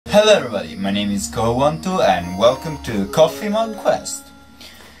Hello everybody, my name is Ko12 and welcome to Coffee Mug Quest.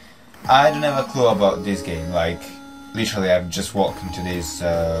 I don't have a clue about this game, like literally I've just walked into this,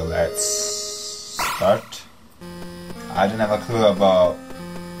 let's start. I don't have a clue about,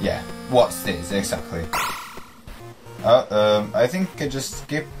 what's this exactly? I think I just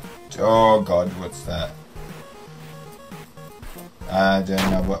skipped, oh god, what's that? I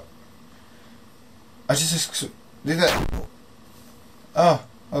don't know what, I just did that, oh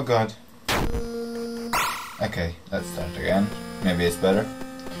god. Okay, let's start again. Maybe it's better.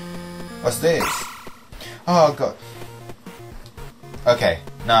 What's this? Oh god. Okay,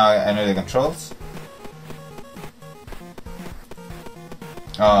 now I know the controls.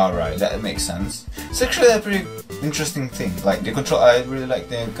 Alright, that makes sense. It's actually a pretty interesting thing. Like the control, I really like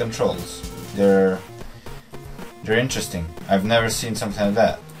the controls. They're interesting. I've never seen something like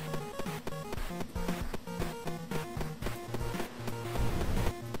that.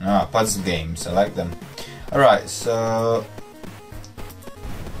 Ah, puzzle games, I like them. Alright, so...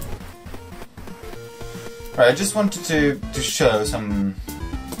 I just wanted to show some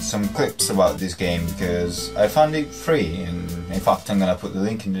clips about this game because I found it free, and in fact I'm gonna put the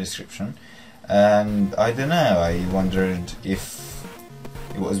link in the description. And I don't know, I wondered if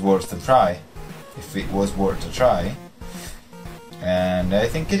it was worth a try. If it was worth a try. And I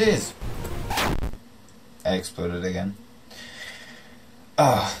think it is. I exploded again.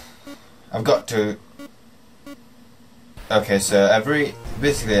 I've got to... Okay, so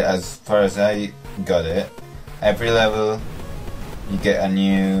basically as far as I got it, every level you get a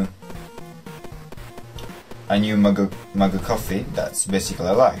new mug of coffee that's basically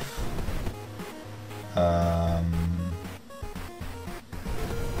a life. So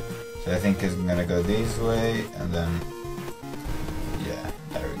I think it's gonna go this way, and then yeah,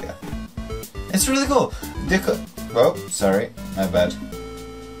 there we go. It's really cool. Oh, sorry, my bad.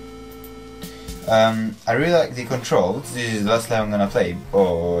 I really like the controls. This is the last level I'm gonna play.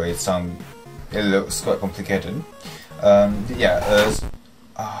 Oh, it looks quite complicated. It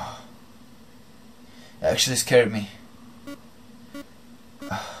actually scared me.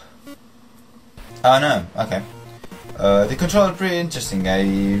 Oh no, okay. The controls are pretty interesting. I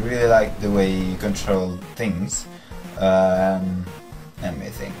really like the way you control things. Let me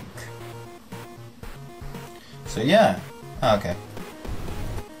think. So yeah, okay.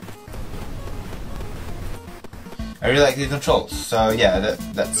 I really like the controls, so yeah,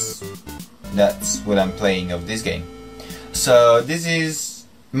 that's what I'm playing of this game. So this is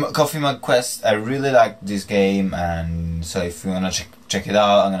Coffee Mug Quest. I really like this game, and so if you wanna check it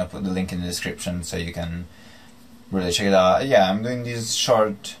out, I'm gonna put the link in the description so you can really check it out. Yeah, I'm doing these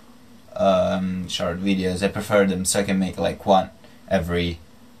short videos. I prefer them so I can make like one every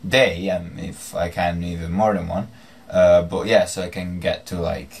day, if I can even more than one. But yeah, so I can get to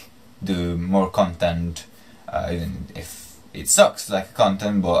like do more content. Even if it sucks like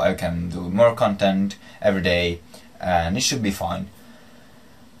content, but I can do more content every day and it should be fine.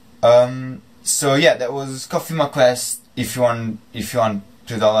 So yeah, that was Coffee Mug Quest. If you want to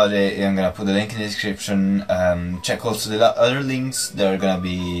download it, I'm gonna put the link in the description. Check also the other links. There are gonna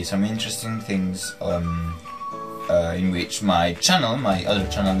be some interesting things in which my other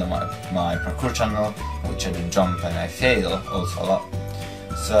channel, my parkour channel, which I do jump and I fail also a lot.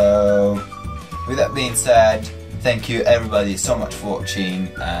 So with that being said, thank you everybody so much for watching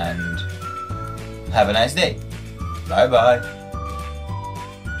and have a nice day. Bye bye.